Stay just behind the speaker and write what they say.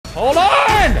Hold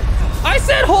on! I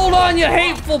said hold on, you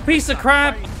hateful piece of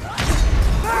crap!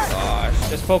 Gosh,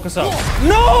 just focus up.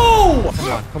 No!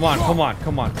 Come on, come on, come on,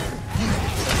 come on.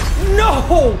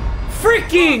 No!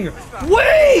 Freaking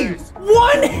way!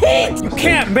 One hit! You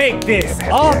can't make this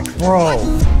up, bro. I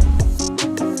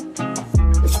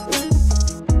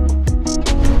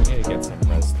need to get some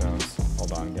red stones.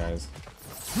 Hold on, guys.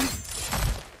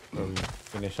 So we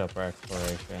finish up our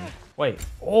exploration. Wait,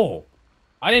 oh.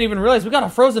 I didn't even realize we got a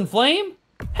frozen flame?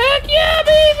 Heck yeah,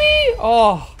 baby!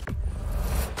 Oh.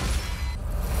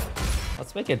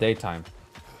 Let's make it daytime.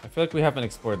 I feel like we haven't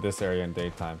explored this area in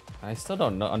daytime. I still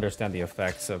don't understand the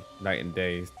effects of night and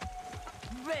day.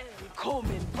 On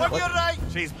your right.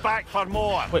 She's back for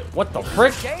more. Wait, what the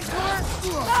frick?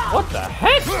 What the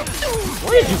heck?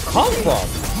 Where did you come from?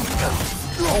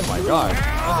 Oh my god.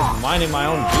 I'm just minding my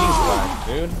own beeswax,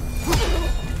 dude.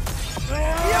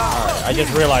 Alright, I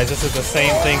just realized this is the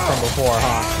same thing from before,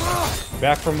 huh?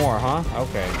 Back for more, huh?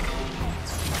 Okay.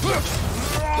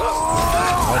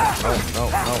 No.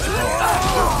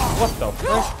 What the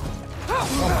frick? Oh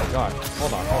my god.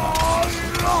 Hold on.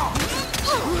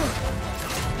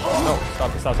 No,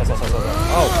 stop.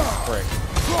 Oh, frick.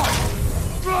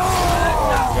 Oh,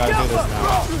 we gotta do this now.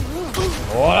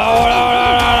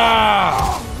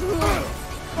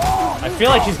 I feel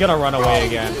like she's gonna run away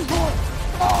again.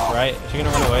 Right? Is she gonna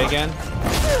run away again?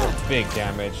 Big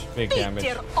damage.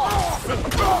 Yeah.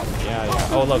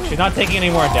 Oh, look, she's not taking any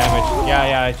more damage.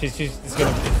 Yeah. She's just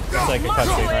gonna. It's like a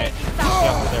cutscene, right?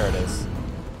 Yeah, there it is.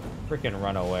 Freaking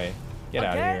run away. Get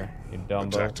out of here, you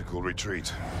dumbo. Tactical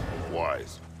retreat.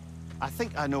 Wise. I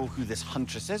think I know who this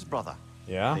huntress is, brother.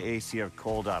 Yeah? The Aesir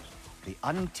called her the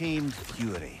Untamed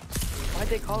Fury. Why'd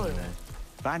they call her that?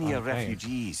 Vanir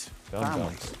refugees,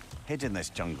 families, hid in this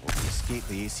jungle to escape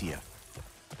the Aesir.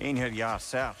 Ain't heard Yar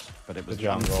search, but it was the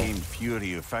Untamed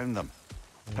Fury who found them,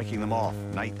 picking them off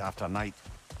night after night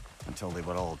until they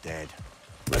were all dead.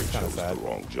 They chose the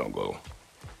wrong jungle,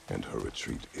 and her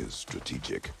retreat is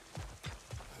strategic.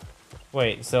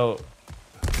 Wait, so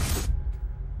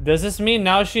does this mean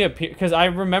now she appears? Because I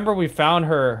remember we found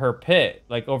her pit,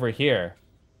 like over here.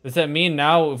 Does that mean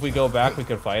now if we go back we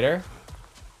could fight her?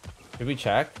 Did we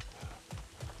check?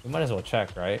 We might as well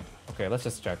check, right? Okay, let's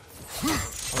just check.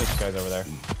 All these guys over there.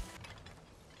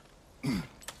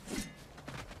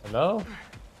 Hello?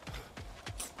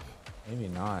 Maybe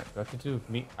not. Do I have to do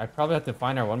me? I probably have to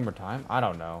find her one more time. I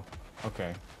don't know.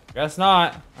 Okay, guess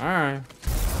not. All right.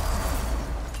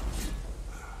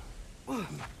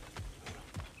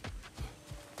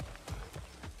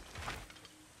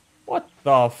 What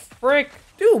the frick?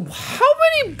 Dude, how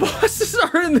many bosses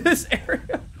are in this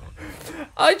area?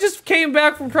 I just came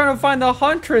back from trying to find the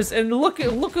huntress and look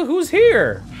at who's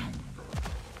here.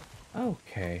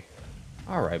 Okay.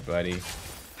 All right, buddy.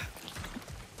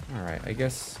 All right, I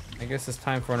guess it's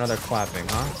time for another clapping,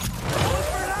 huh?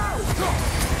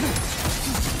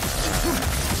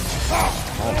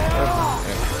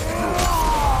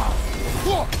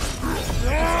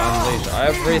 Unleash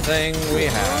everything we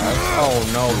have. Oh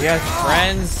no, he has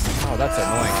friends? Oh, that's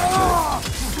annoying, actually.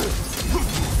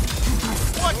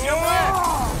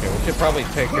 Okay, we should probably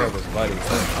take care of his buddies.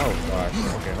 Oh gosh,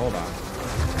 okay, hold on.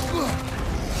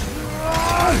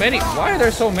 How many? Why are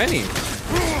there so many?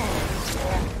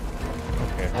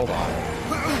 Okay, hold on.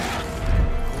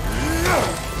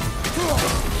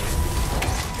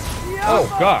 Oh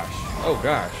gosh, oh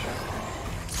gosh.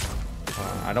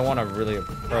 I don't want to really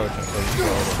approach until you go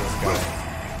to this guy.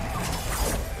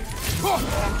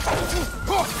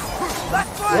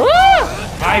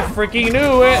 I freaking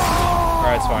knew it!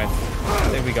 Alright, it's fine. I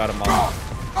think we got him all.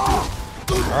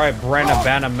 Alright,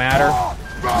 Brenna Matter.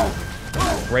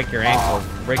 Break your ankles,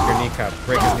 break your kneecaps,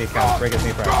 break his kneecaps, break his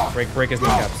kneecaps, break his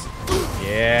kneecaps.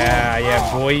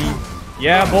 Yeah, boy.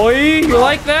 Yeah, boy! You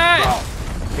like that?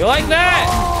 You like that?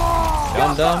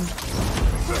 Dum-dum.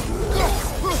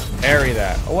 Parry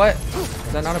that. Oh, what?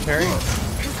 Is that not a parry?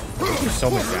 Do so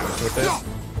much damage with this.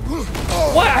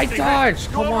 What? I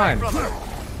dodged! Come on.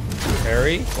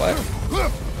 Parry? What?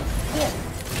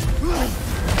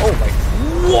 Oh my.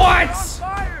 What?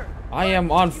 I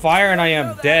am on fire and I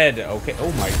am dead. Okay.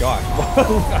 Oh my god.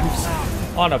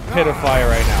 I'm on a pit of fire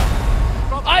right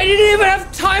now. I didn't even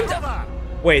have time to.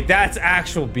 Wait, that's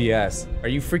actual BS. Are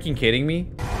you freaking kidding me?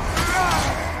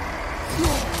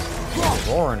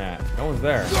 Roaring at. No one's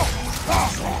there. Oh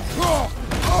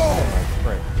my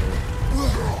frick, dude.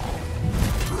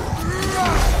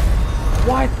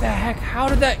 What the heck? How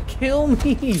did that kill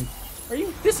me? Are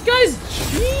you? This guy's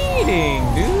cheating,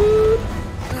 dude.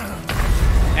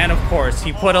 And of course,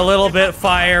 he put a little bit of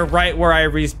fire right where I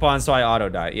respawned, so I auto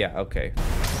die. Yeah, okay.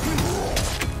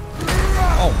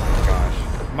 Oh my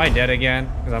I dead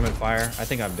again? Because I'm in fire. I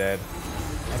think I'm dead.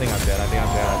 I think I'm dead. I think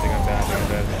I'm dead. I think I'm dead. I think I'm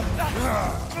dead.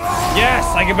 Yes!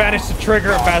 I can manage to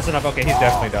trigger it fast enough. Okay, he's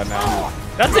definitely done now.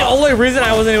 That's the only reason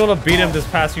I wasn't able to beat him this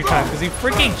past few times. Because he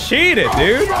freaking cheated,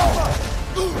 dude.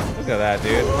 Look at that,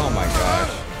 dude. Oh my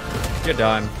gosh. You're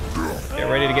done. Get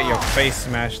ready to get your face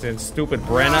smashed in, stupid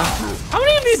Brenna. How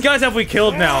many of these guys have we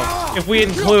killed now? If we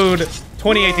include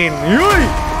 2018.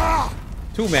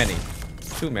 Too many.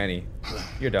 Too many.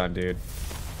 You're done, dude.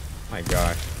 My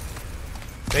gosh.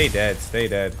 Stay dead. Stay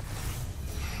dead.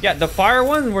 Yeah, the fire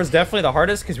one was definitely the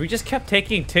hardest because we just kept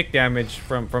taking tick damage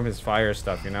from his fire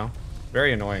stuff, you know?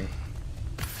 Very annoying.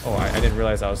 Oh, I didn't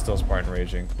realize I was still Spartan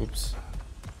raging. Oops.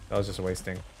 That was just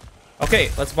wasting. Okay,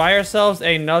 let's buy ourselves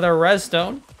another res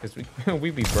stone because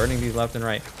we be burning these left and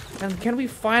right. And can we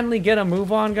finally get a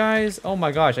move on, guys? Oh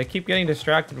my gosh, I keep getting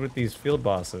distracted with these field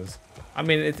bosses. I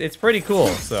mean, it's pretty cool,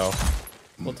 so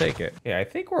we'll take it. Yeah, I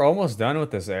think we're almost done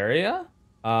with this area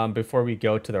before we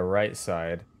go to the right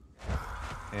side.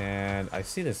 And I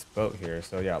see this boat here,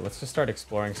 so yeah, let's just start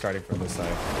exploring starting from this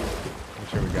side. Make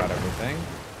sure we got everything.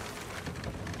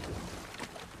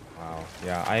 Wow,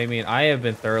 yeah, I mean, I have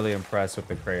been thoroughly impressed with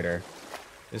the crater.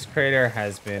 This crater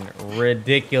has been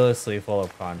ridiculously full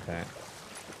of content.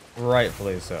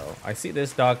 Rightfully so. I see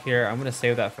this dock here. I'm gonna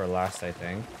save that for last, I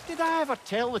think. Did I ever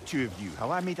tell the two of you how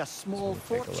I made a small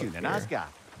fortune in Asgard?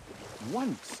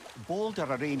 Once, Balder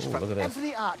arranged for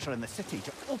every archer in the city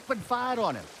to open fire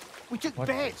on him. We took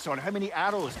bets on how many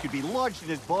arrows could be lodged in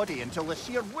his body until the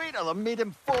sheer weight of them made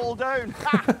him fall down.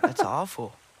 That's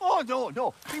awful. Oh,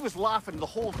 no. He was laughing the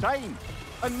whole time.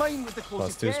 And mine was the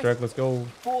closest +2 strike, let's go.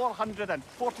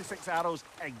 446 arrows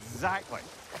exactly.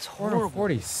 That's horrible.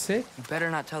 446? You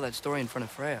better not tell that story in front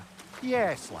of Freya.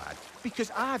 Yes, lad. Because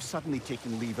I've suddenly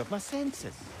taken leave of my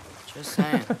senses. Just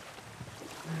saying.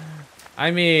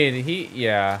 I mean,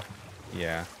 yeah.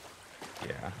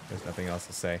 There's nothing else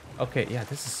to say. Okay, yeah,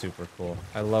 this is super cool.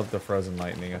 I love the frozen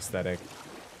lightning aesthetic.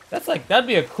 That's like, that'd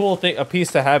be a cool thing, a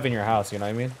piece to have in your house, you know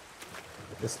what I mean?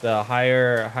 Just the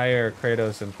higher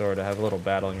Kratos and Thor to have a little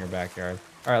battle in your backyard.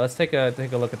 All right, let's take a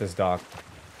look at this dock.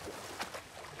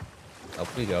 Up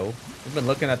we go. We've been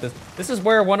looking at this. This is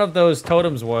where one of those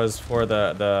totems was for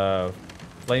the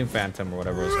flame phantom or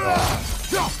whatever it's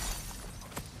called.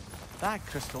 That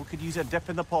crystal could use a dip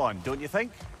in the pond, don't you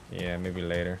think? Yeah, maybe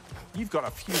later. You've got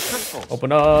a few crystals.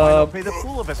 Open Why not up. pay the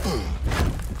fool of us?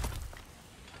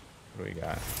 What do we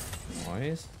got?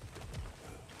 Noise?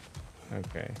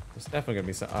 Okay. There's definitely gonna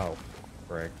be some. Oh,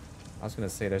 frick. I was gonna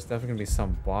say there's definitely gonna be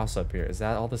some boss up here. Is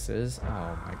that all this is?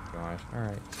 Oh my gosh.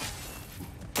 Alright.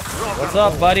 What's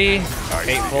up, buddy?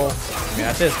 Hateful. I mean,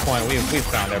 at this point, we've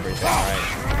found everything, right?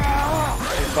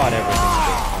 We've fought everything at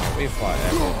this point. We've fought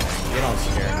everything. You don't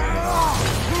scare me at all.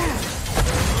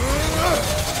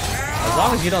 As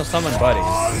long as you don't summon buddies,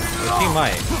 which he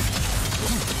might. Does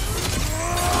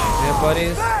he have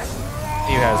buddies?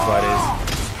 He has buddies.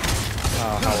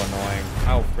 Oh, how annoying!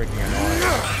 How freaking annoying!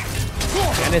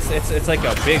 And it's like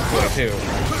a big boy too.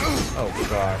 Oh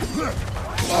gosh.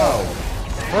 Oh,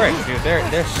 frick, dude!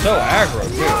 They're so aggro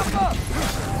too.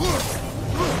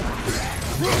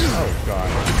 Oh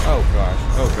gosh. Oh gosh.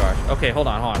 Oh gosh. Okay, hold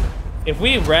on. If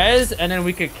we res and then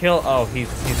we could kill. Oh, he's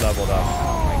leveled up.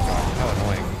 Oh my gosh! How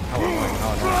annoying!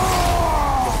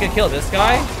 If we could kill this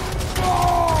guy,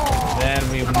 then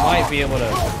we might be able to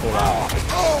pull out.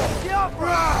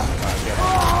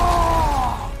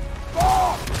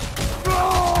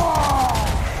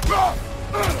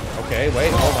 Okay,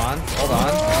 wait, hold on.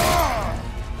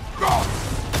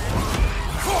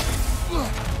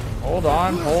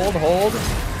 Hold.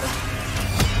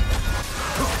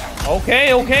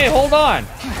 Okay, hold on.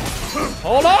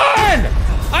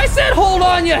 I said hold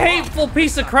on, you hateful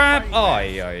piece of crap.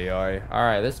 Ay. All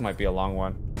right, this might be a long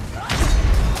one.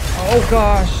 Oh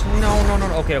gosh, no.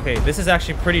 Okay, this is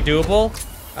actually pretty doable.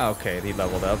 Okay, he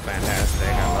leveled up, fantastic,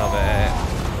 I love it.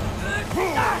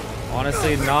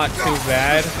 Honestly, not too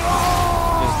bad.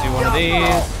 Just do one of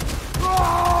these.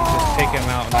 Just take him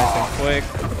out nice and quick.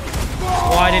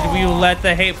 Why did we let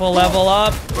the hateful level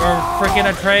up? Or freaking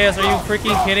Atreus, are you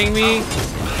freaking kidding me?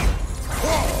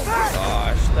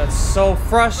 That's so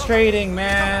frustrating,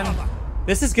 man.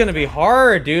 This is gonna be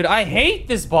hard, dude. I hate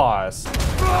this boss.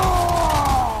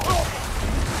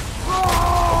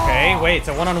 Okay, wait, it's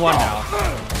a one-on-one now.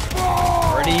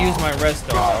 I already used my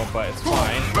resto though, but it's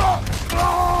fine.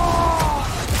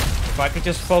 If I could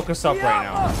just focus up right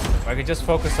now.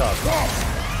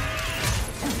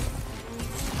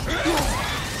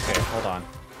 Okay, hold on.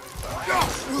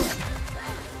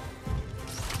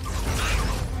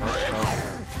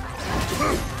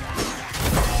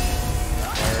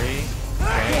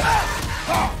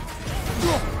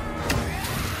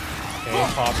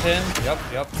 Pop him. Yep.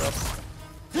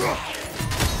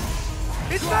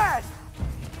 It's bad.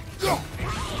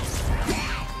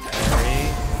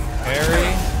 Parry.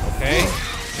 Okay.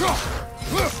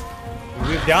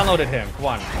 We've downloaded him. Come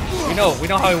on. We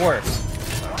know how he works.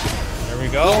 There we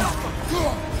go.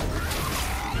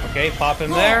 Okay, pop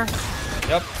him there.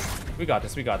 Yep. We got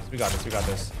this.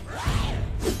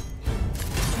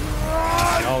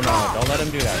 Oh no, don't let him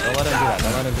do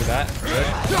that. Good.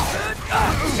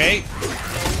 Okay.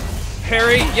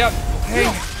 Parry, yep. Hey.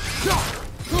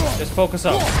 Just focus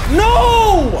up.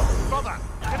 No!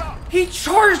 He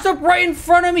charged up right in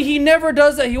front of me. He never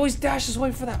does that. He always dashes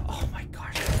away for that. Oh my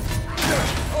gosh.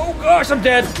 Oh gosh, I'm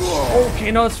dead.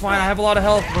 Okay, no, it's fine. I have a lot of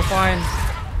health. We're fine.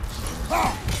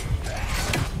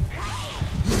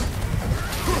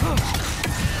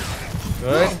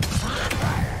 Good.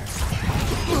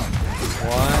 1,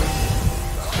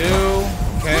 2.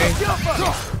 Okay.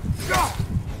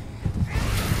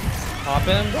 Pop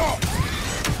him.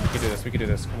 We can do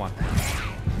this. Come on.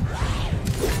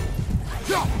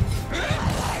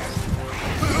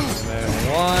 And then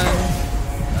 1,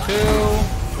 2.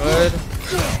 Good.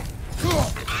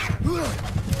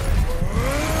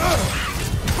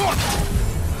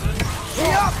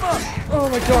 Oh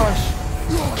my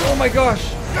gosh.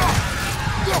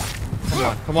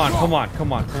 Come on.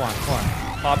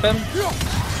 Pop him.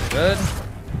 Good.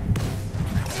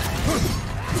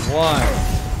 1,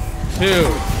 2.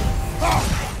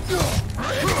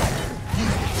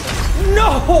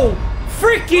 No!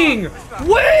 Freaking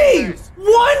way!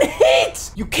 1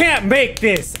 hit! You can't make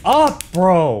this up,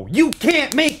 bro. You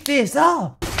can't make this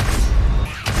up.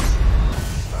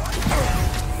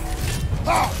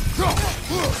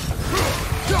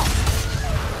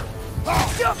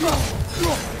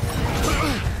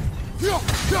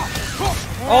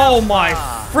 Oh my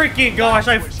freaking gosh,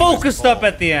 I focused up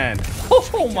at the end.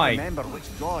 Oh my. Remember which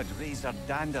god raised her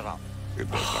dander up. It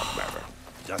does not matter.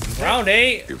 Round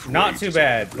 8, If not rage too is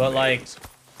bad, what but like, remains,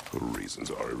 the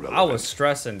reasons are irrelevant. I was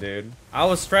stressing, dude. I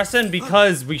was stressing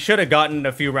because we should have gotten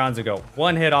a few rounds ago.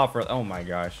 1 hit off. Oh my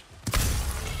gosh.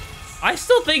 I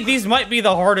still think these might be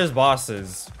the hardest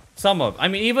bosses. I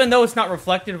mean, even though it's not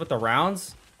reflected with the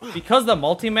rounds, because the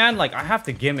multi-man, like, I have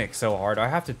to gimmick so hard. I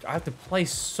have to play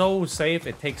so safe.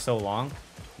 It takes so long.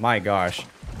 My gosh.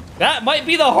 That might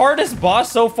be the hardest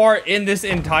boss so far in this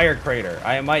entire crater.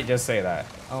 I might just say that.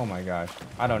 Oh my gosh.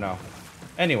 I don't know.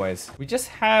 Anyways, we just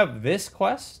have this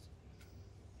quest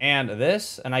and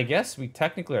this, and I guess we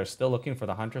technically are still looking for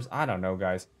the hunters. I don't know,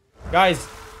 guys. Guys,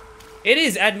 it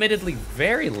is admittedly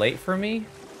very late for me.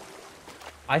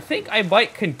 I think I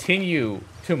might continue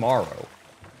tomorrow.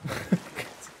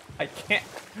 I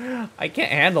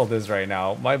can't handle this right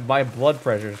now. My blood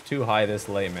pressure is too high this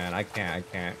late, man. I can't.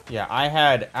 Yeah, I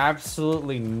had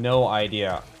absolutely no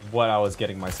idea what I was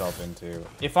getting myself into.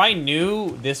 If I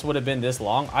knew this would have been this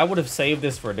long, I would have saved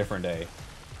this for a different day.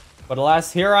 But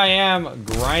alas, here I am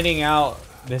grinding out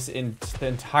this the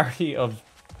entirety of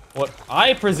what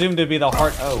I presume to be the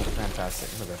heart. Oh, fantastic.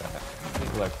 Look at that.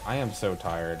 Look, I am so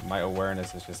tired. My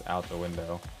awareness is just out the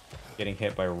window. Getting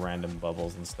hit by random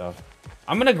bubbles and stuff.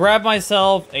 I'm gonna grab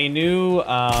myself a new,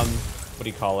 what do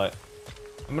you call it?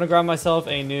 I'm gonna grab myself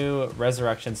a new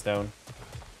resurrection stone.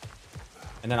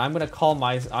 And then I'm gonna call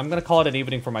it an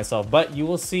evening for myself, but you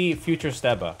will see future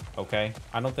Stebba, okay?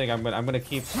 I don't think I'm gonna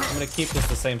keep this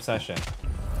the same session.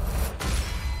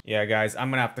 Yeah, guys, I'm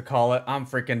gonna have to call it. I'm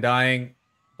freaking dying.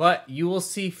 But you will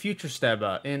see future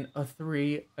Stebba in a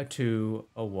 3, a 2,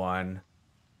 a 1.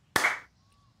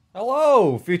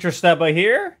 Hello, future Stebba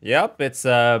here. Yep, it's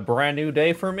a brand new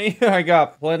day for me. I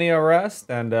got plenty of rest,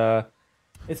 and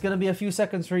it's gonna be a few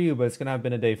seconds for you, but it's gonna have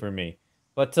been a day for me.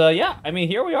 But yeah, I mean,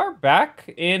 here we are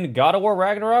back in God of War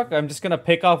Ragnarok. I'm just gonna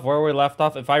pick off where we left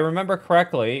off. If I remember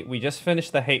correctly, we just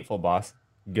finished the hateful boss.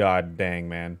 God dang,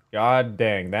 man. God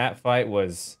dang, that fight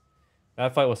was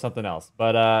something else.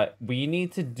 But we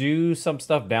need to do some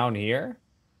stuff down here.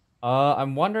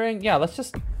 I'm wondering, yeah, let's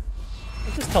just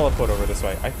teleport over this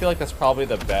way. I feel like that's probably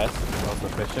the best, most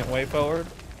efficient way forward.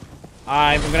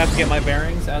 I'm gonna have to get my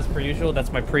bearings as per usual.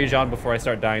 That's my pre-Jean before I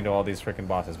start dying to all these freaking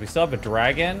bosses. We still have a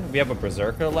dragon. We have a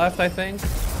berserker left, I think.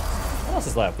 What else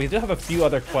is left? We do have a few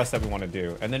other quests that we want to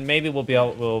do, and then maybe we'll be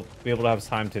able to have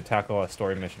time to tackle a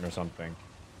story mission or something.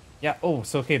 Yeah. Oh,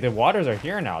 so okay, the waters are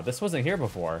here now. This wasn't here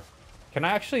before. Can I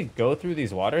actually go through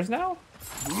these waters now?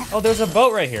 Oh, there's a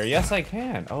boat right here. Yes, I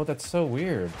can. Oh, that's so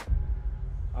weird.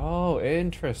 Oh,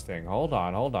 interesting. Hold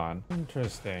on.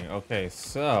 Interesting. Okay,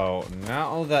 so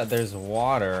now that there's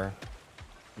water,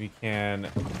 we can...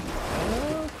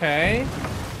 Okay.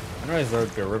 I realize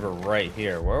there'd be a river right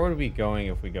here. Where would we be going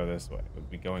if we go this way? Would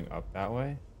we be going up that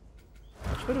way?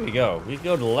 Which way do we go? We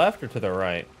go to the left or to the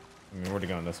right? I mean, we're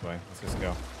going this way. Let's just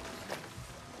go.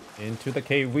 Into the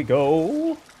cave we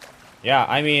go. Yeah,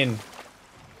 I mean,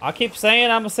 I'll keep saying,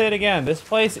 I'm gonna say it again. This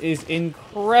place is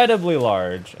incredibly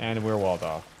large, and we're walled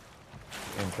off.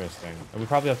 Interesting. And we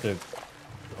probably have to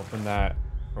open that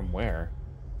from where?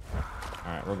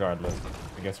 Alright, regardless.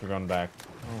 I guess we're going back.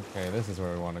 Okay, this is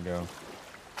where we want to go.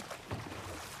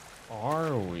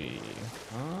 Are we?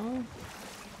 Huh?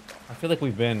 I feel like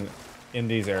we've been in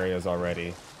these areas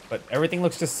already. But everything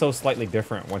looks just so slightly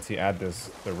different once you add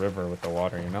the river with the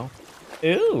water, you know?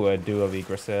 Ooh, a duo of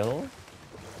Yggdrasil.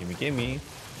 Gimme, gimme.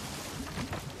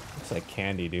 Looks like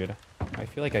candy, dude. I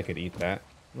feel like I could eat that.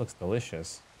 It looks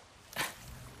delicious.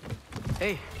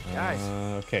 Hey, guys.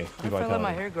 Okay. What if I let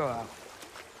my hair grow out?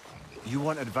 You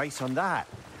want advice on that?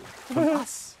 From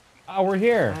us? Oh, we're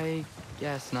here. I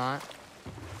guess not.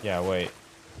 Yeah, wait.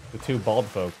 The two bald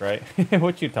folk, right?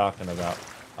 What you talking about?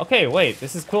 Okay, wait.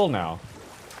 This is cool now.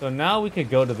 So now we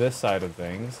could go to this side of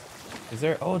things. Is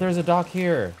there... Oh, there's a dock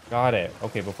here. Got it.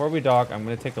 Okay, before we dock, I'm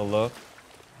going to take a look.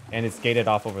 And it's gated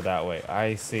off over that way.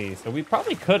 I see. So we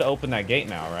probably could open that gate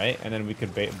now, right? And then we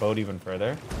could boat even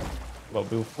further. But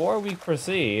before we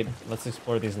proceed, let's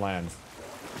explore these lands.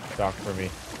 Dock for me.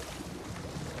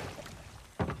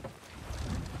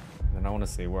 And then I want to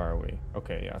see, where are we?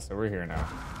 Okay, yeah, so we're here now.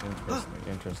 Interesting,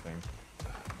 interesting.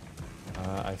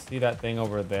 I see that thing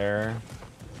over there.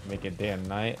 Make it day and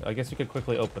night. I guess we could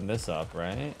quickly open this up,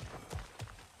 right?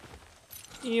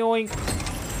 Yoink.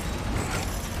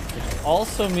 Which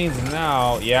also means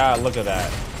now, yeah, look at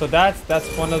that. So that's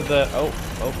one of the, oh,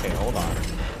 okay, hold on.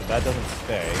 That doesn't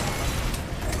stay.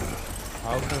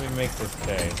 How can we make this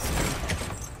stay?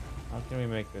 How can we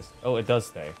make this? Oh, it does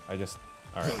stay. I just,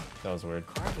 all right, that was weird.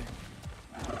 Carving.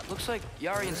 Looks like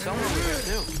Yari and Selma were here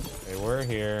too. Okay, we're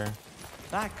here.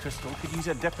 That crystal could use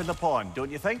a dip in the pond,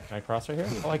 don't you think? Can I cross right here?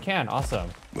 Oh, I can.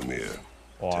 Awesome. Mimir,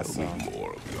 Awesome. tell me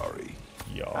more of Yari.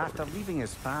 After leaving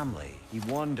his family, he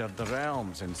wandered the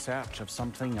realms in search of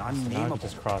something Now I can unnameable.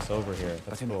 just cross over here.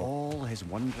 That's But in cool. all his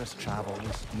wondrous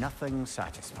travels, nothing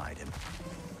satisfied him.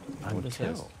 What is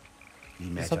this? Until he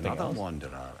met something another else?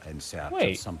 wanderer in search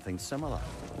Wait. of something similar.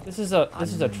 This is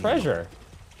a treasure.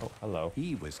 Oh, hello.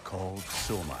 He was called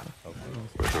Soma.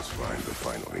 Let us find the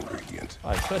final ingredient. Oh,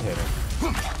 I could hit him.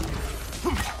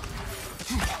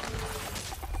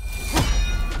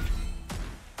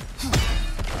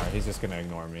 Alright, he's just gonna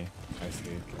ignore me. I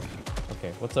see.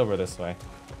 Okay, what's over this way?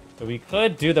 So we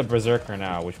could do the Berserker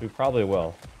now, which we probably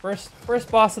will. First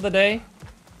boss of the day.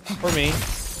 For me.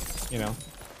 You know.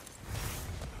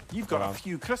 You've got Wow. a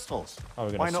few crystals.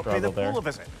 Probably gonna Why not pay the struggle there. pool a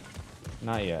visit?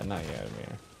 Not yet, Amir.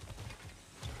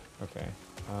 Okay.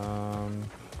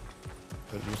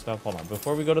 Put your stuff. Hold on.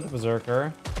 Before we go to the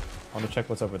Berserker, I want to check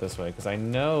what's over this way, because I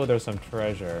know there's some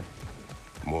treasure.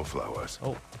 More flowers.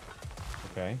 Oh.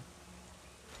 Okay.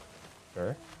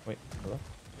 Sure. Wait. Hello?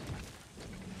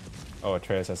 Oh,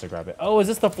 Atreus has to grab it. Oh, is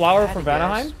this the flower for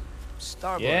Vanaheim?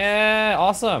 Starbucks. Yeah,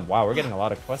 awesome. Wow, we're getting a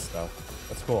lot of quest stuff.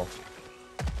 That's cool.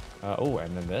 Oh,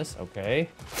 and then this. Okay.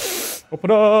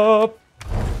 Open up!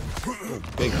 Ooh,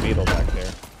 big beetle back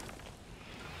there.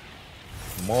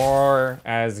 More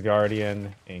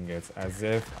Asgardian ingots, as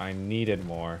if I needed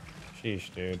more.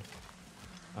 Sheesh, dude.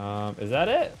 Is that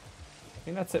it? I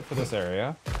think that's it for this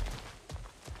area.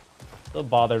 Still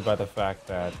bothered by the fact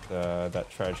that that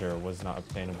treasure was not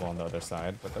obtainable on the other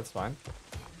side, but that's fine.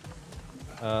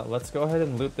 Let's go ahead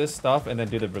and loot this stuff and then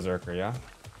do the Berserker, yeah?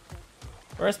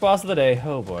 First boss of the day.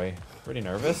 Oh boy. Pretty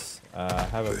nervous. I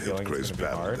have a feeling it's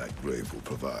gonna be hard. That grave will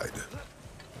provide.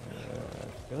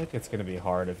 I feel like it's gonna be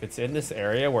hard. If it's in this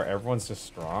area where everyone's just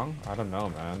strong, I don't know,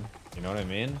 man. You know what I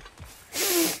mean?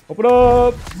 Open up!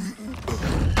 Okay,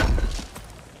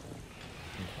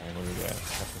 what do we get?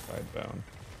 Petrified bone.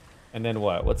 And then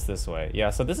what? What's this way? Yeah,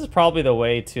 so this is probably the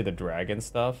way to the dragon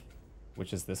stuff,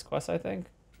 which is this quest, I think.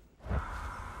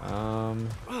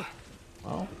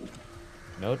 Well,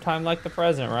 no time like the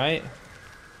present, right?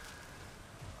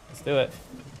 Let's do it.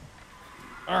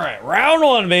 All right, round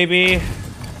one, baby.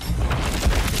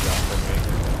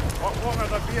 What are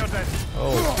the bearded?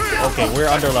 Oh, okay, we're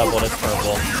under leveled. It's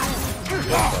purple. It's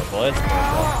purple. It's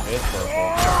purple. It's purple.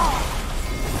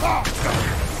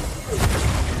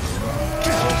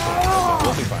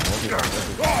 We'll be fine. We'll be fine. We'll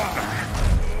be fine.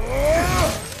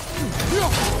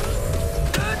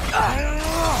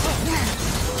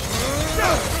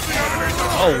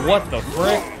 Oh, what the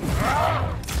frick?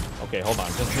 Okay, hold on.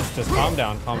 Just calm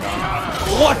down. Calm down.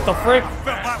 What the frick?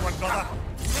 That one, brother.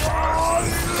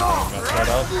 Mess that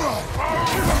up.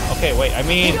 Okay, wait. I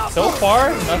mean, so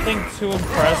far, nothing too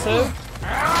impressive.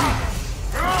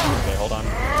 Okay, hold on.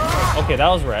 Okay, that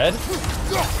was red.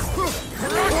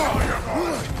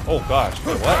 Oh gosh,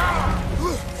 wait, what?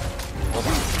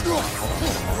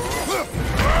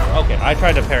 Okay, I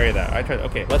tried to parry that.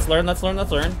 Okay, let's learn.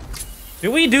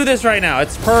 Do we do this right now?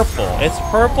 It's purple. It's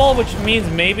purple, which means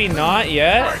maybe not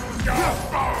yet.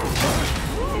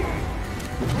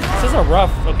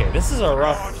 This is a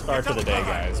rough start to the day,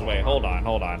 guys. Wait, hold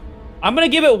on. I'm gonna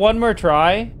give it one more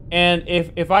try, and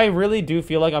if I really do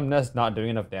feel like I'm just not doing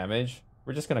enough damage,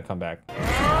 we're just gonna come back.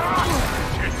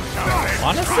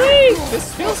 Honestly,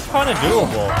 this feels kind of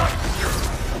doable.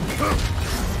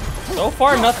 So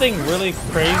far, nothing really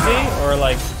crazy or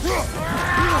like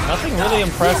nothing really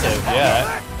impressive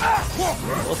yet.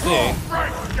 We'll see.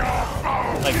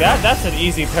 Like that's an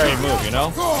easy parry move, you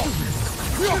know?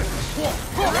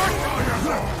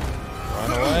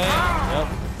 Run away. Yep.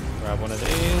 Grab one of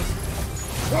these.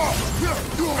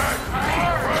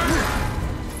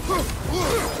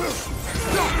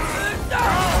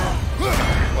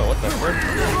 Whoa, what the frick? Oh,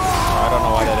 I don't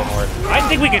know why that didn't work. I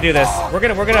think we can do this. We're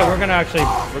gonna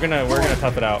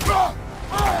tough it out.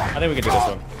 I think we can do this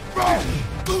one.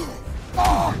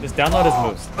 Just download his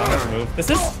moves.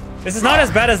 This is not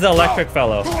as bad as the electric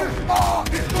fellow.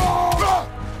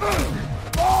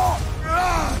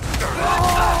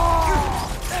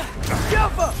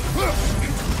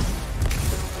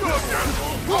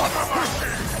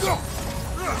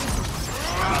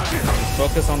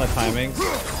 Focus on the timings.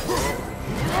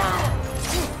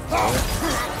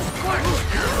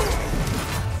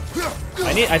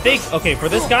 I think, okay, for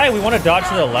this guy, we want to dodge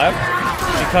to the left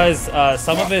because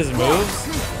some of his moves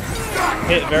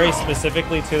hit very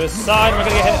specifically to the side. We're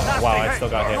gonna get hit. Wow, I still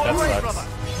got hit. That sucks.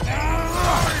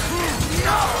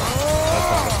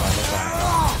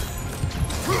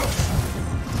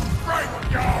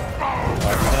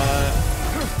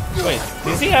 Wait,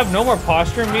 does he have no more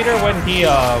posture meter when he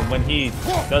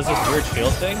does this weird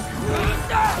shield thing?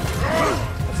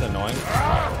 That's annoying.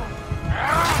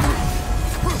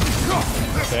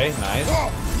 Okay, nice.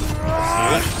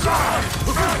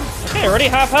 Okay, already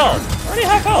half health.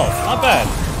 Not bad.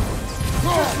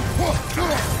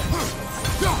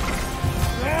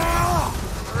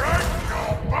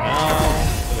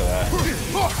 Look at that.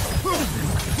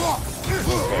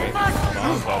 Okay, hold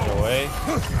on, dodge away.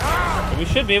 So we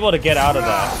should be able to get out of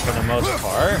that for the most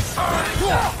part.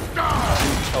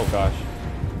 Oh gosh.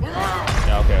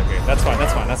 Yeah, okay. That's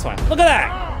fine. Look at that!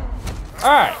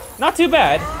 Alright, not too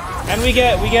bad. And we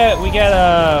get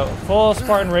a full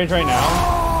Spartan Rage right now.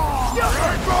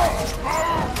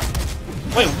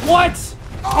 Wait, what?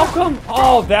 How come?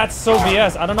 Oh, that's so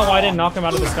BS. I don't know why I didn't knock him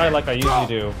out of the sky like I usually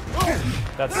do.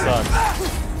 That sucks.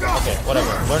 Okay,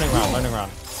 whatever. Learning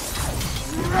round.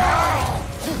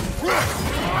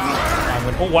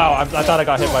 Oh wow, I thought I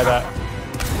got hit by that.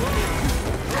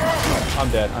 I'm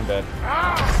dead.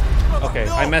 Okay,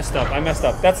 I messed up.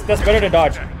 That's better to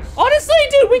dodge. Honestly,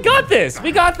 dude, we got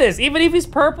this. Even if he's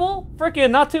purple,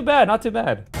 freaking not too bad.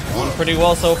 Going pretty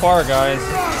well so far, guys.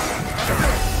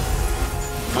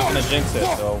 Not gonna jinx it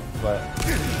though, but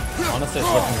honestly,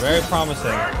 it's looking very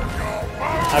promising.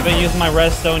 Haven't used my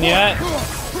red stone yet.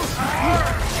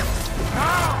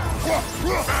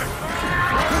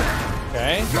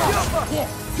 Okay.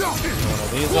 One of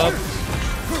these up.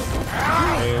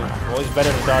 Okay, always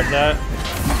better to dodge that.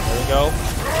 There we go.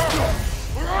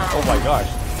 Oh my gosh.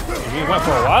 We went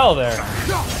for a while there.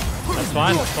 That's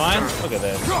fine. Look at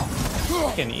this.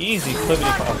 Fucking easy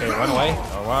clippity. Okay, run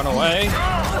away.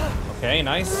 Okay,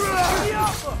 nice.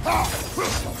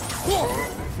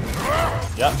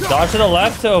 Yep, dodge to the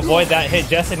left to avoid that hit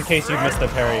just in case you missed the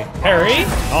parry. Parry?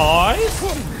 Nice!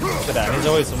 Look at that, he's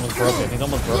almost broken. He's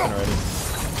almost broken already.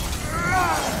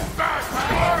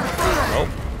 Nope.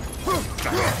 Do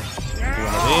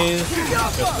one of these.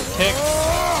 Just for kicks.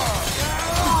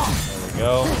 There we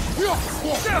go.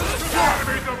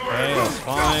 Okay, that's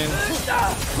fine.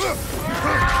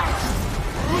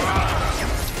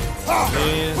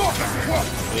 These.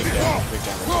 Big damage.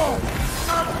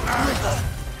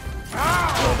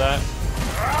 Kill that.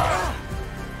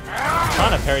 I'm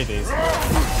trying to parry these.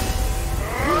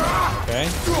 Okay,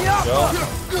 go.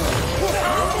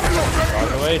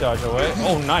 Dodge away.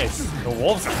 Oh, nice. The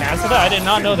wolves cancel that? I did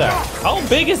not know that. How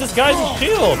big is this guy's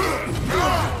shield?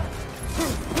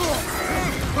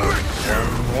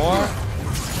 One more.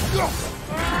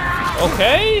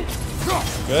 Okay.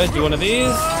 Good. Do one of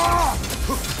these.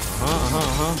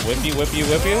 Whip you.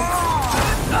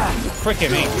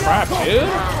 Freaking ain't crap, dude.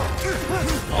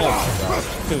 Oh my gosh.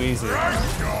 Too easy.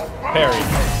 Parry.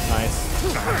 Nice.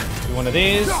 Do one of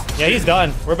these. Yeah, he's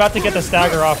done. We're about to get the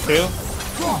stagger off too.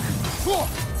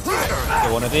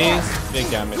 Do one of these. Big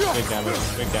damage.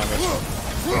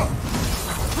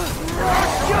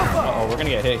 Uh-oh, we're gonna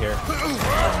get hit here.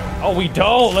 Oh, we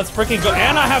don't. Let's freaking go.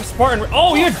 And I have Spartan.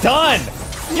 Oh, you're done.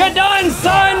 You're done,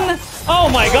 son. Oh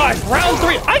my gosh, round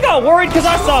 3. I got worried because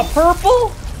I saw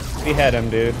purple. We had him,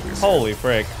 dude. Holy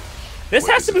frick. This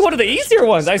has to be one of the easier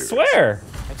ones, I swear.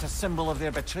 It's a symbol of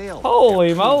their betrayal.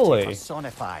 Holy moly.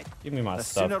 Personified. Give me my The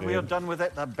stuff, sooner dude. we're done with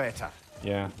it, the better.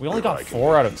 Yeah, we only got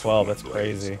 4 out of 12. That's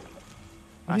crazy.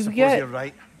 I Did we suppose get... you're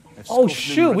right. If Oh Scofield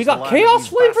shoot, we rips got the land of Chaos these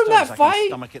Flame from that bastards, I can fight?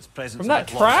 stomach its presence From that a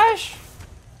bit longer. trash?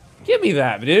 Give me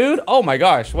that, dude. Oh my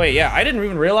gosh. Wait, yeah, I didn't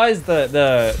even realize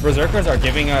the Berserkers are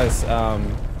giving us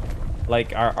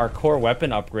like our core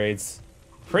weapon upgrades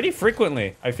pretty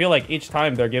frequently. I feel like each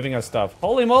time they're giving us stuff.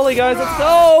 Holy moly, guys, let's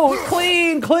go!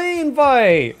 Clean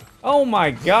fight! Oh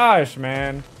my gosh,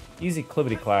 man. Easy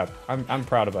clippity clap. I'm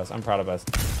proud of us. I'm proud of us.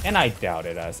 And I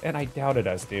doubted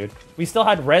us, dude. We still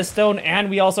had Redstone and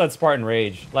we also had Spartan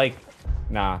Rage. Like,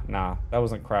 nah, that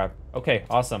wasn't crap. Okay,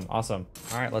 awesome. All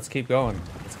right, let's keep going.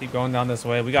 Let's keep going down this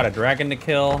way. We got a dragon to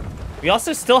kill. We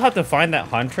also still have to find that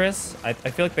Huntress. I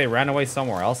feel like they ran away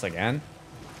somewhere else again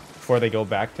before they go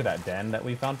back to that den that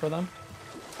we found for them.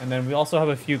 And then we also have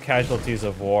a few casualties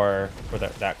of war for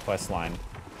that quest line.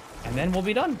 And then we'll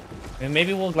be done. And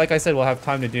maybe we'll, like I said, we'll have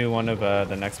time to do one of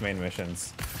the next main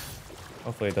missions.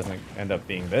 Hopefully it doesn't end up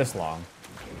being this long.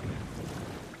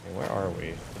 Okay, where are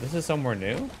we? This is somewhere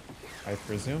new, I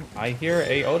presume. I hear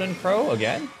a Odin Crow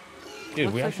again. Dude,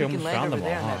 Looks we like actually can almost land found over them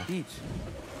there all, on huh? that beach.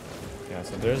 Yeah,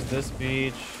 so there's this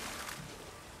beach.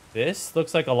 This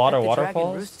looks like a lot of The dragon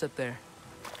waterfalls. roosts up there.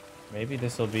 Maybe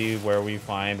this will be where we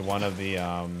find one of the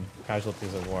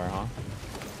casualties of war, huh?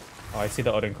 Oh, I see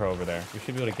the Odin Crow over there. We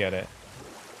should be able to get it.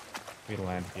 We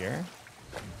land here.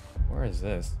 Where is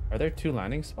this? Are there 2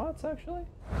 landing spots, actually?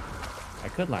 I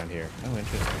could land here. Oh,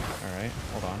 interesting. All right,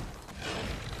 hold on.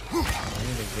 I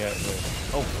need to get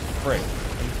this. Oh, frick.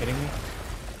 Are you kidding me?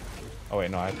 Oh, wait,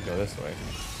 no, I have to go this way.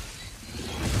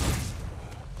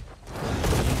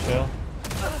 Can you chill?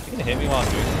 You gonna hit me while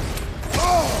I'm doing this?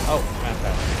 Oh,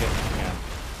 fantastic. Yes, you can.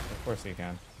 Of course you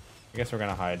can. I guess we're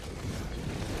gonna hide.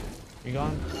 You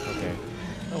gone? Okay.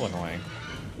 So annoying.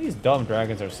 These dumb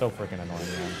dragons are so freaking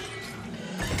annoying, man.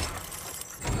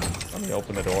 Let me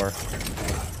open the door.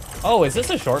 Oh, is this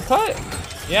a shortcut?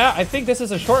 Yeah, I think this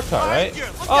is a shortcut, right?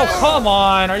 Oh, come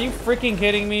on. Are you freaking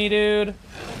kidding me, dude?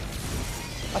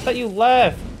 I thought you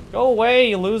left. Go away,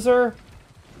 you loser.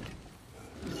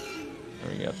 Here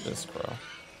we get this crow.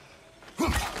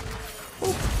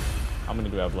 How many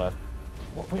do we have left?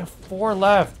 Well, we have 4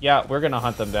 left. Yeah, we're gonna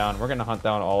hunt them down. We're gonna hunt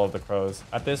down all of the crows.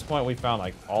 At this point, we found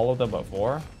like all of them but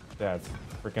 4. That's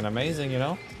freaking amazing, you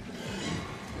know?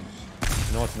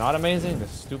 You know what's not amazing? This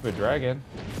stupid dragon.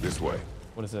 This way.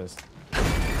 What is this?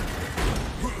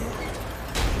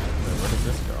 Where does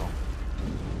this go?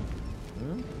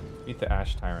 Beat the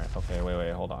Ash Tyrant. Okay,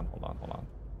 wait, hold on.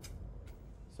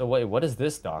 So wait, what is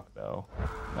this dock though?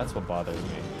 That's what bothers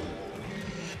me.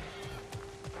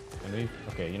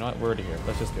 Okay, you know what? We're already here.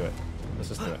 Let's just do it.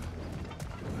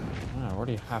 Oh, we're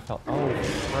already half health. Oh,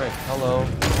 frick. Hello.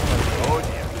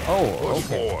 Oh,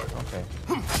 okay.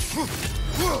 I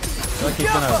feel like he's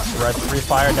gonna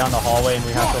refire down the hallway and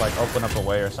we have to like open up a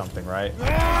way or something, right?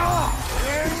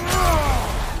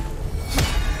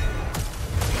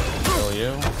 Kill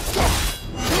you.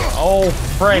 Oh,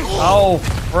 frick.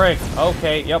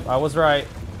 Okay, yep, I was right.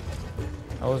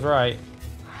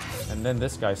 And then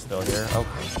this guy's still here.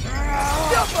 Okay.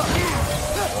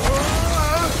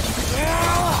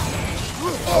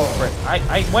 Oh, frick.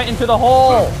 I went into the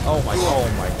hole! Oh my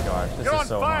gosh. This is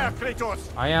so annoying. Kratos.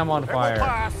 I am on fire.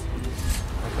 I'm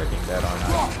freaking dead, aren't I?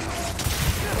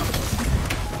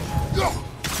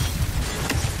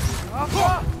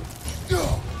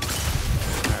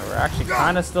 Alright, we're actually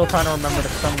kind of still trying to remember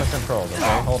some of the controls,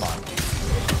 okay? Hold on.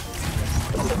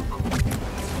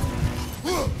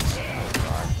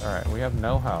 Alright, we have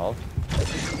no health.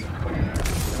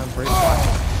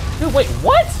 Dude, wait,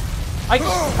 what?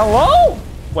 Hello?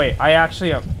 Wait, I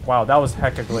actually wow, that was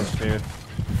hecka glitch, dude.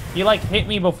 He like hit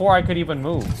me before I could even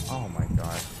move. Oh my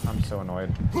gosh, I'm so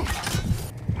annoyed.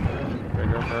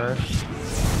 Trigger first.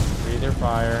 Breather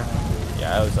fire.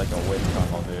 Yeah, it was like a wind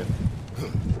tunnel, dude.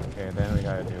 Okay, then we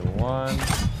gotta do 1,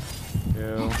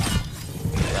 2.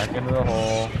 Back into the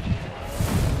hole.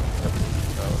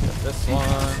 So get this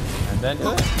one, and then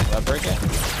do it. Will I break it?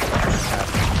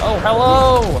 Oh,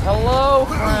 hello,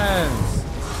 friends.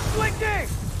 Blinking!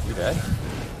 You dead?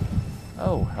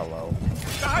 Oh, hello.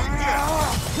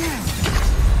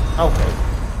 Okay.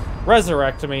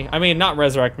 Resurrect me. I mean, not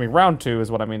resurrect me. Round 2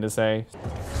 is what I mean to say.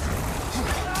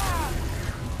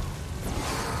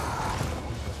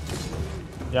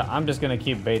 Yeah, I'm just gonna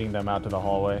keep baiting them out to the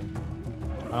hallway.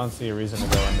 I don't see a reason to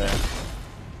go in there.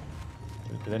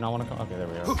 Do they not want to come? Okay, there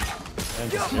we go.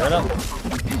 And just spear it up.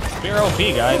 Spear OP,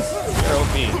 guys. Spear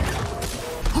OP.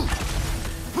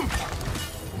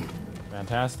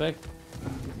 Fantastic.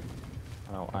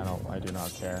 I do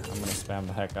not care. I'm gonna spam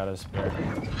the heck out of spear.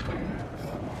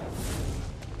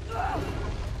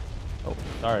 Oh,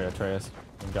 sorry, Atreus.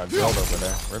 We got grilled over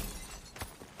there. Rip.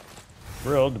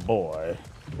 Grilled boy.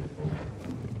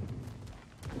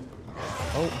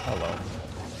 Oh, hello.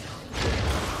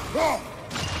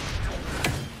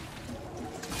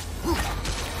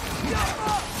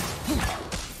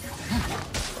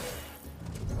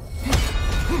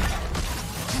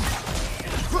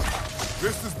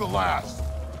 This is the last.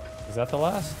 Is that the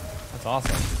last? That's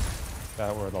awesome.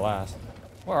 That we're the last.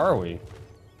 Where are we?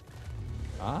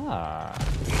 Ah.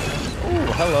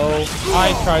 Oh, hello.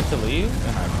 I tried to leave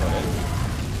and I couldn't.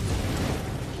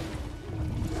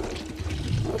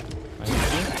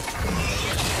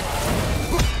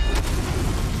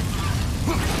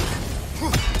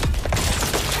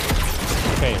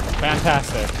 Okay,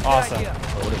 fantastic. Awesome. Oh,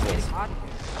 what is this?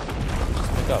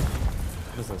 Just pick up.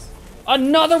 What is this?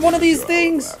 Another one of these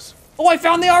things! Oh, I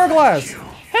found the hourglass!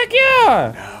 Heck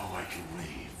yeah! Now I can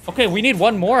leave. Okay, we need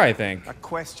one more, I think. A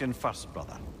question first,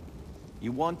 brother.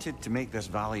 You wanted to make this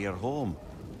valley your home.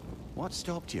 What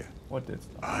stopped you? What did?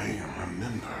 I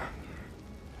remember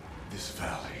this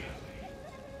valley.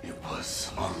 It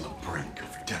was on the brink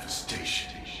of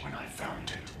devastation when I found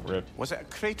it. Rip. Was it a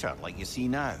crater like you see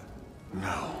now?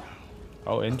 No.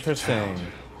 Oh, interesting.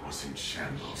 Was in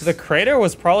shambles. So the crater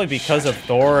was probably because of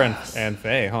Thor and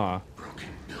Faye, huh? Broken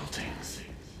buildings.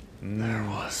 There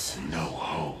was no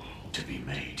hope to be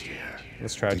made here.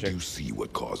 It's tragic. Did you see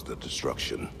what caused the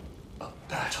destruction? A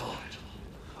battle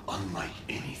unlike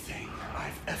anything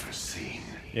I've ever seen.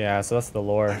 Yeah, so that's the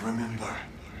lore. I remember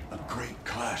a great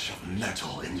clash of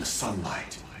metal in the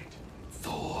sunlight.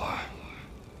 Thor,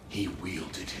 he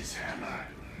wielded his hammer,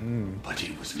 but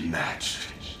he was matched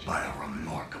by a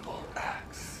remarkable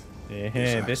axe.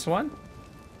 Yeah, this one?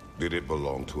 Did it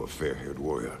belong to a fair-haired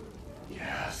warrior?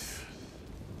 Yes.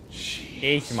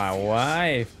 It's my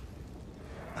wife.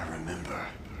 I remember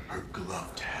her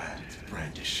gloved hands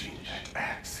brandishing that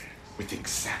axe with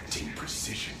exacting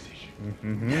precision.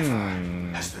 Never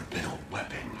has there been a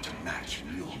weapon to match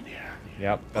Mjolnir.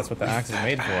 Yep, that's what the axe is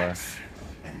made for.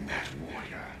 And that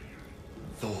warrior,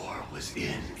 Thor was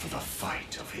in for the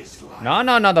fight of his life.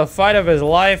 No, the fight of his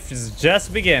life is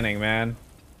just beginning, man.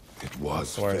 It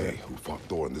was Faye who fought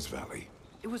Thor in this valley.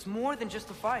 It was more than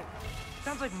just a fight.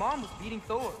 Sounds like Mom was beating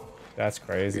Thor. That's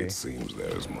crazy. It seems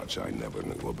there's much I never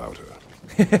knew about her.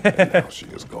 And now she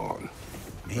is gone.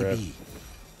 Maybe.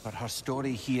 But her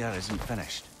story here isn't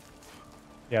finished.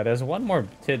 Yeah, there's one more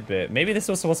tidbit. Maybe this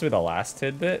was supposed to be the last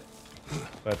tidbit.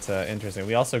 But interesting.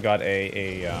 We also got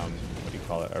a what do you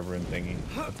call it? A rune thingy.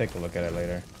 We'll take a look at it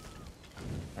later.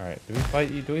 Alright,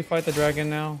 do we fight the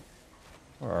dragon now?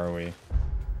 Where are we?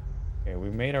 Okay,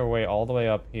 we made our way all the way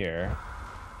up here.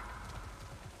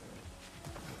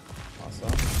 Awesome.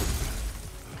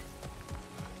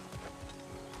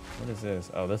 What is this?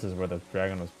 Oh, this is where the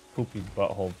dragon was poopy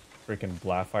butthole freaking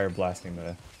fire blasting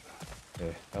the...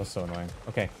 that was so annoying.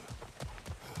 Okay.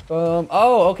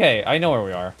 Oh, okay. I know where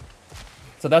we are.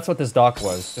 So that's what this dock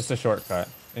was. Just a shortcut.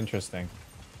 Interesting.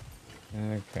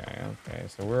 Okay.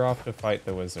 So we're off to fight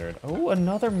the wizard. Oh,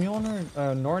 another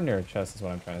Nornir chest is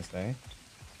what I'm trying to say.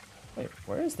 Wait,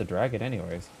 where is the dragon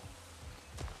anyways?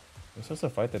 We're supposed to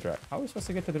fight the dragon. How are we supposed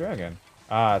to get to the dragon?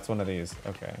 Ah, it's one of these.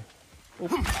 Okay. Oop.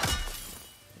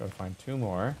 Gotta find two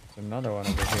more. There's another one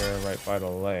over here right by the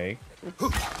lake.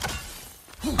 Oop.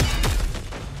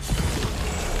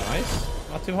 Nice.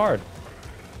 Not too hard.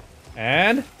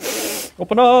 And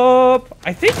open up.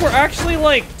 I think we're actually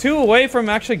like 2 away from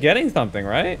actually getting something,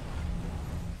 right?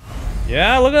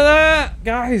 Yeah, look at that.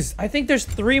 Guys, I think there's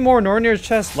 3 more Nornir's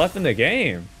chests left in the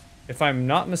game. If I'm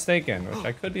not mistaken, which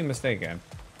I could be mistaken.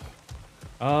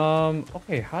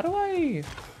 Okay, how do I...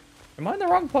 Am I in the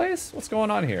wrong place? What's going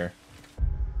on here?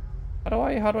 How do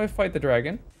I fight the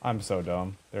dragon? I'm so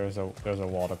dumb. There's a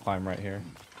wall to climb right here.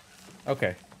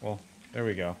 Okay, well, there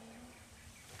we go.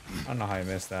 I don't know how I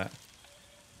missed that.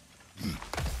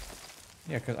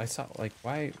 Yeah, because I saw, like,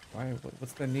 why,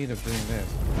 what's the need of doing this?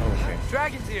 Oh, okay.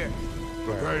 Dragon's here.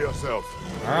 Prepare yourself.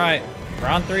 All right,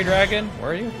 round 3 dragon.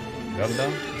 Where are you?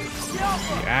 Dum-dum. The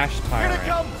Ash Tyrant. Here it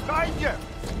comes, behind you.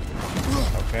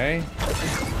 Okay.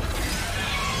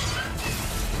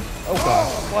 Oh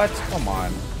gosh, what? Come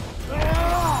on. Look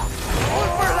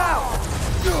for it out.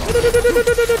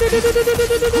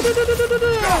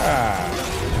 Ah.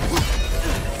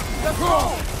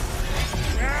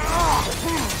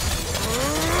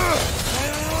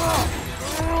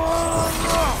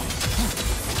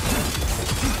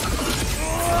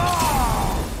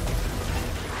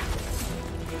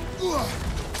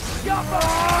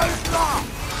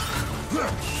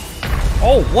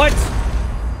 Oh, what?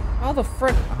 How the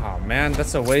frick? Oh man,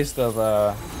 that's a waste of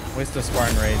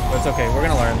Spartan Rage. But it's okay, we're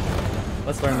gonna learn.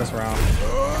 Let's learn this round.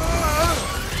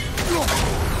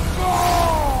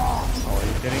 Oh, are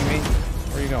you kidding me?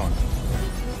 Where are you going?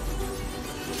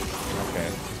 Okay,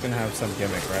 he's gonna have some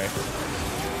gimmick, right?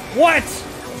 What?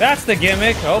 That's the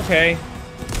gimmick? Okay.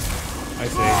 I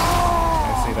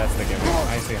see, that's the gimmick.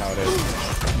 I see how it is.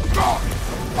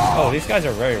 Oh, these guys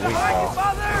are very weak, though.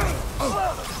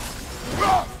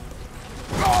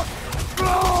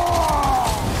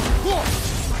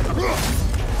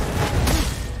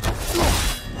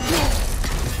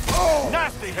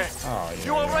 Nasty hit. Oh, yeah.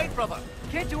 You all right, brother?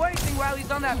 Can't do anything while he's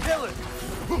on that pillar.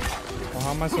 Well,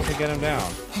 how am I supposed to get him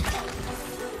down?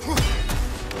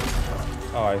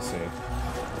 Oh, I see.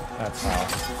 That's how.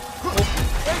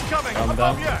 Incoming. I'm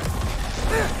Above done. you.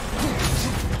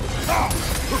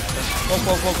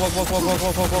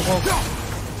 Whoa.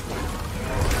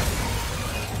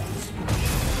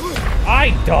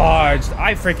 I dodged.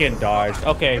 I freaking dodged.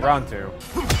 Okay, round 2.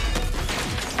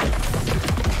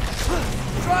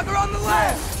 Drogger on the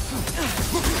left.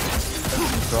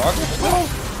 Drogger?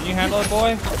 Can you handle it,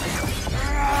 boy? I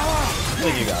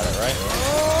think you got it, right?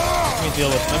 Let me deal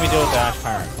with the Ash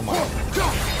Tyrant. Come on.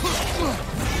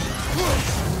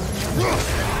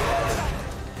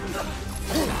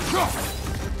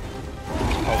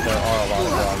 Oh, there are a lot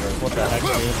of Droggers. What the heck,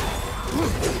 dude?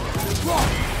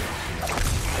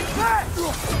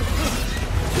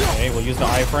 Okay, we'll use the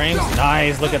iframes.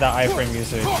 Nice, look at that iframe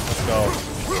usage. Let's go.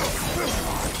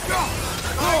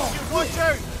 Watch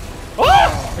out.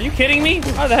 Oh! Are you kidding me?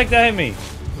 How the heck did that hit me?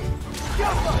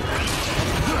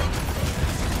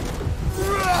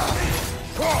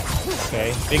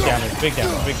 Okay, big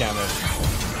damage.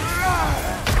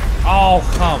 Oh,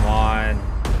 come on.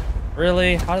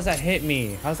 Really? How does that hit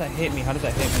me?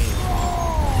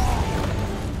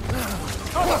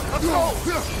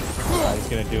 Alright, he's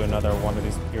gonna do another one of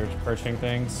these pure perching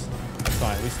things. That's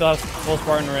fine. We still have full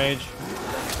Spartan Rage.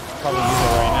 Probably use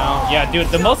it right now. Yeah, dude,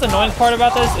 the most annoying part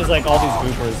about this is like all these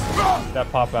goopers that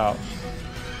pop out.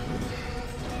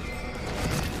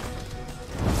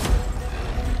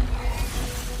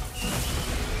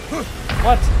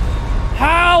 What?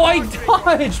 How? I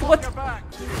dodged! What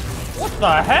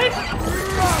the heck?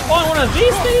 On one of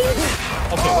these things?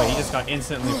 Okay, wait, he just got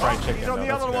instantly fried chicken. He's on the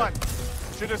That's other good. one.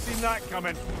 Should have seen that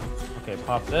coming. Okay,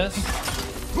 pop this.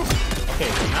 Okay,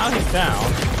 so now he's down.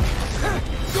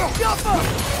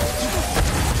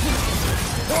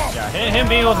 Yeah, him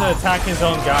being able to attack his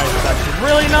own guys is actually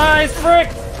really nice, frick!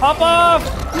 Hop off!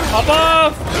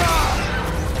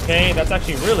 Okay, that's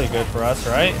actually really good for us,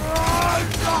 right?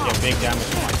 Yeah, big damage.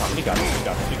 Oh my god, we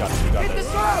got this.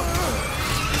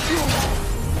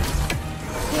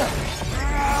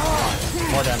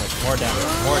 More damage.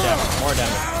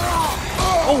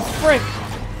 Oh, frick!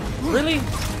 Really?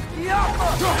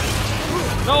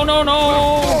 No!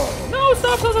 No,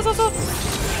 stop!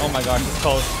 Oh my gosh, it's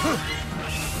close.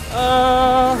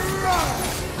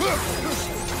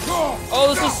 Oh,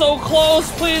 this is so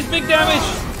close. Please, big damage.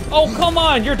 Oh, come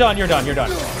on. You're done.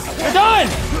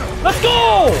 Let's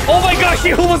go! Oh my gosh,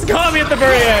 he almost got me at the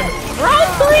very end. Round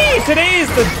 3! Today is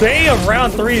the day of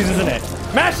round 3s, isn't it?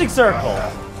 Magic circle.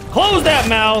 Close that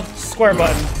mouth. Square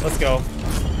button. Let's go.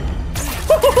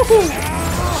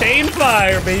 Chain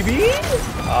fire, baby.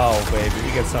 Oh, baby,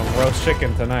 we get some roast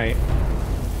chicken tonight.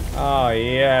 Oh,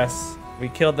 yes. We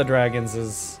killed the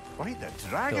dragons. Quite the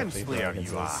dragon slayer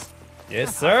you are.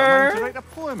 Yes, I have to sir. write a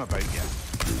poem about you.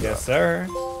 Yes, sir.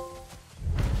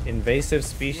 Invasive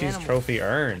species trophy I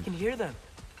earned. can hear them.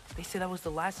 They say that was the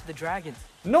last of the dragons.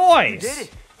 Nice. You did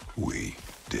it. We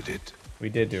did it. We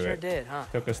did do Sure it. did, huh?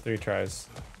 Took us 3 tries.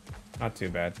 Not too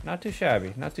bad. Not too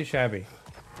shabby.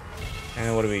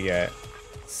 And what do we get?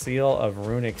 Seal of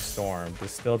Runic Storm.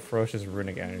 Distilled ferocious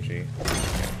runic energy.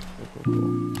 Okay.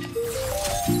 Cool.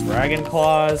 Dragon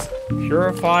Claws.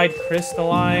 Purified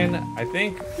Crystalline. I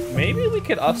think maybe we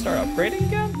could start upgrading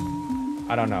again?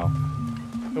 I don't know.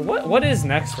 But what is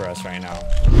next for us right now?